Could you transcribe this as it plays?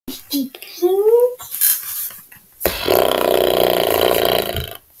Hi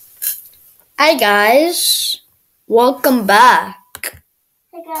guys, welcome back.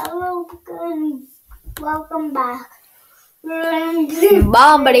 Welcome back.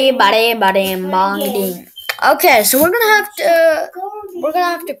 Okay, so we're gonna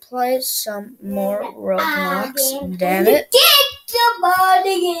have to play some more Roblox. Damn it,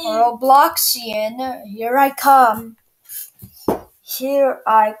 Robloxian, here I come. Here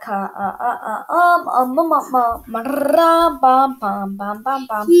I come.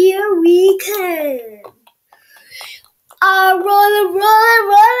 Here we come.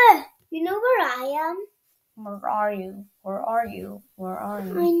 Roller. You know where I am? Where are you?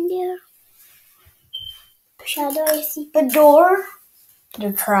 I'm there. Shadow, I see. The door?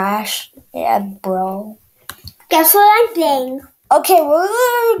 The trash? Yeah, bro. Guess what I'm playing? Okay,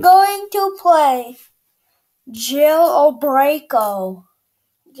 we're going to play Jailbreako.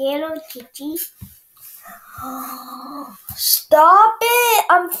 Yellow Kitty. Stop it!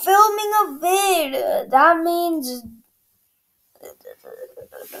 I'm filming a vid. That means...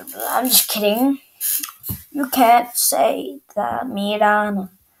 I'm just kidding. You can't say that, Miran.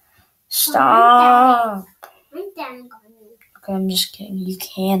 Stop. I'm done. Okay, I'm just kidding. You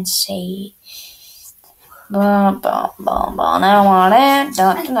can say... You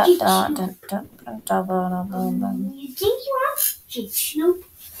think you want Snoop?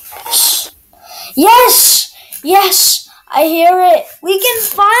 Yes, I hear it. We can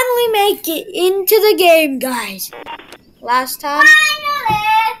finally make it into the game, guys. Last time,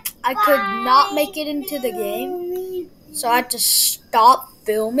 I could not make it into the game, so I had to stop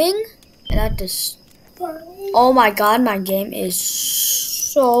filming, and I had to. Oh my god, my game is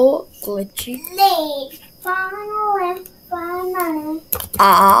so glitchy. Finally.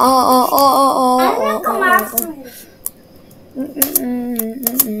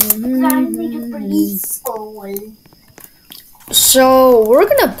 So we're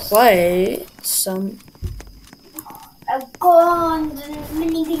gonna play some. I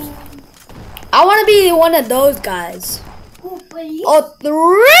want to be one of those guys. Oh,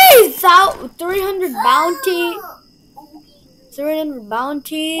 300 bounty. 300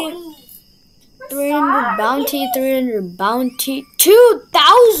 bounty. 300 bounty. 300 bounty.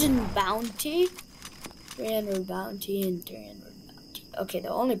 2,000 bounty. 300 bounty and 300 bounty. Okay, the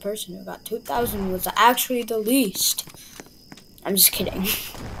only person who got 2,000 was actually the least. I'm just kidding.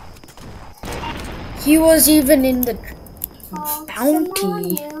 He was even in the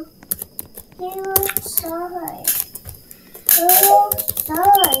bounty.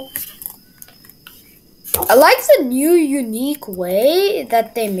 I like the new unique way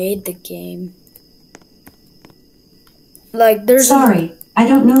that they made the game. Like there's Sorry, I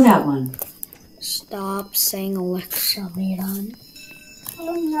don't know that one. Stop saying Alexa, Miran.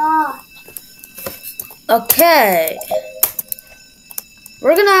 I'm not. Okay.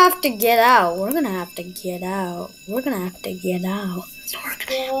 We're gonna have to get out. We're gonna have to get out. We're gonna have to get out.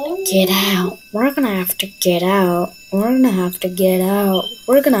 We're gonna have to get out. We're gonna have to get out.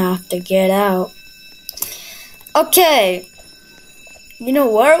 We're gonna have to get out. Okay. You know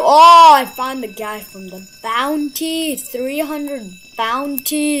where? Oh, I found the guy from the bounty. 300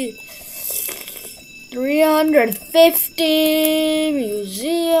 bounty. 350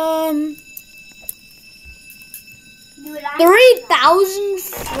 museum. 3,000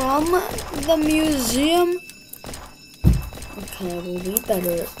 from the museum. Okay, well, we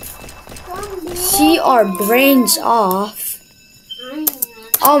better see our brains off.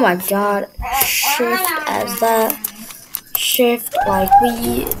 Oh my god. Shift as that. Shift like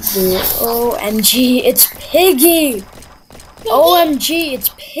we do. OMG, it's Piggy. OMG, it's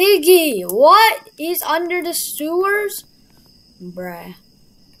Piggy. What? He's under the sewers? Bruh.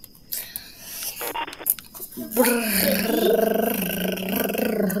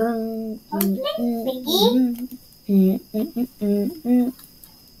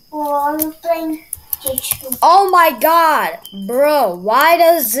 Oh my god, bro, why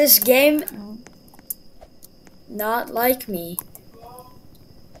does this game not like me?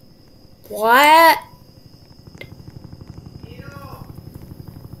 What?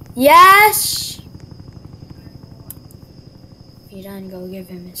 Yes? You don't go give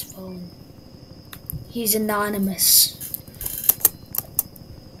him his phone. He's anonymous.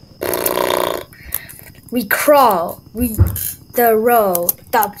 We crawl. The row.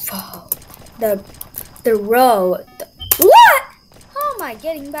 What? How am I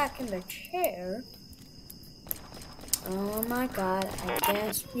getting back in the chair? Oh my god, I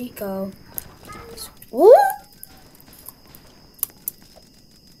guess we go. Ooh.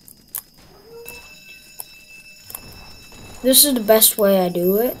 This is the best way I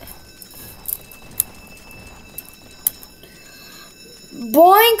do it.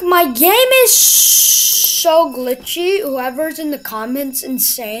 Boink, my game is so glitchy. Whoever's in the comments and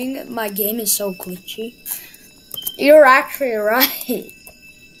saying my game is so glitchy, you're actually right.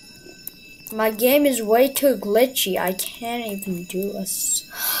 My game is way too glitchy. I can't even do this.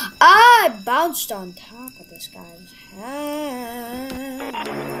 I bounced on top of this guy's head.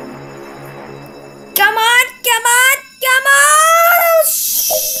 Come on, come on, come on!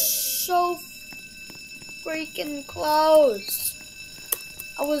 So freaking close.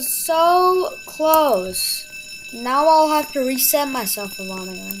 I was so close. Now I'll have to reset myself a lot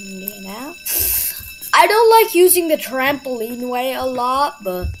again, you know? I don't like using the trampoline way a lot,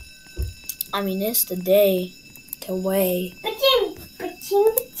 but I mean, it's the day to way. Ba-ching,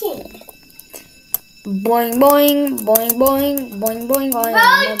 ba-ching, ba-ching. Boing, boing, boing, boing, boing, boing, boing,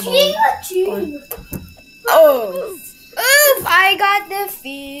 boing, boing. Oh, oof, I got the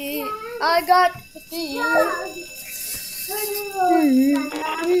feet. I got the feet.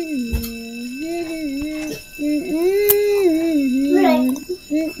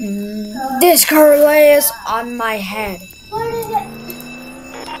 This curly is on my head.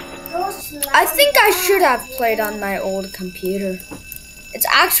 I think I should have played on my old computer. It's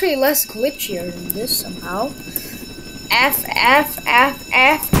actually less glitchier than this somehow. F F F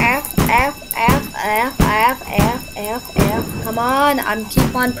F F F F F F F F F. Come on, I'm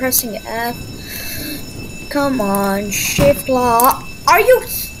keep on pressing F. Come on, shift lock. Are you,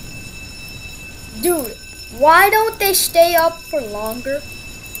 dude? Why don't they stay up for longer?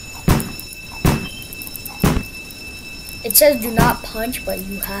 It says do not punch, but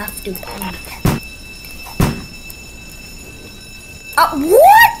you have to punch.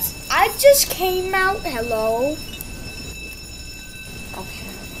 What? I just came out. Hello.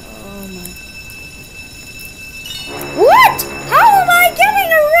 Okay. Oh my. What? How am I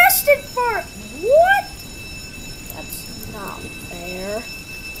getting arrested for? What? That's not fair.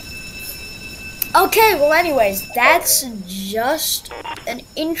 Okay, well anyways, that's just an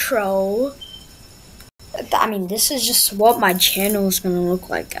intro. I mean, this is just what my channel is gonna look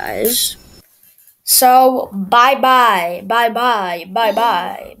like, guys. So, bye-bye, bye-bye,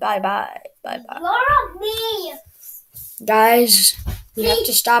 bye-bye, bye-bye, bye-bye. You're me. Guys, we have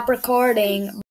to stop recording.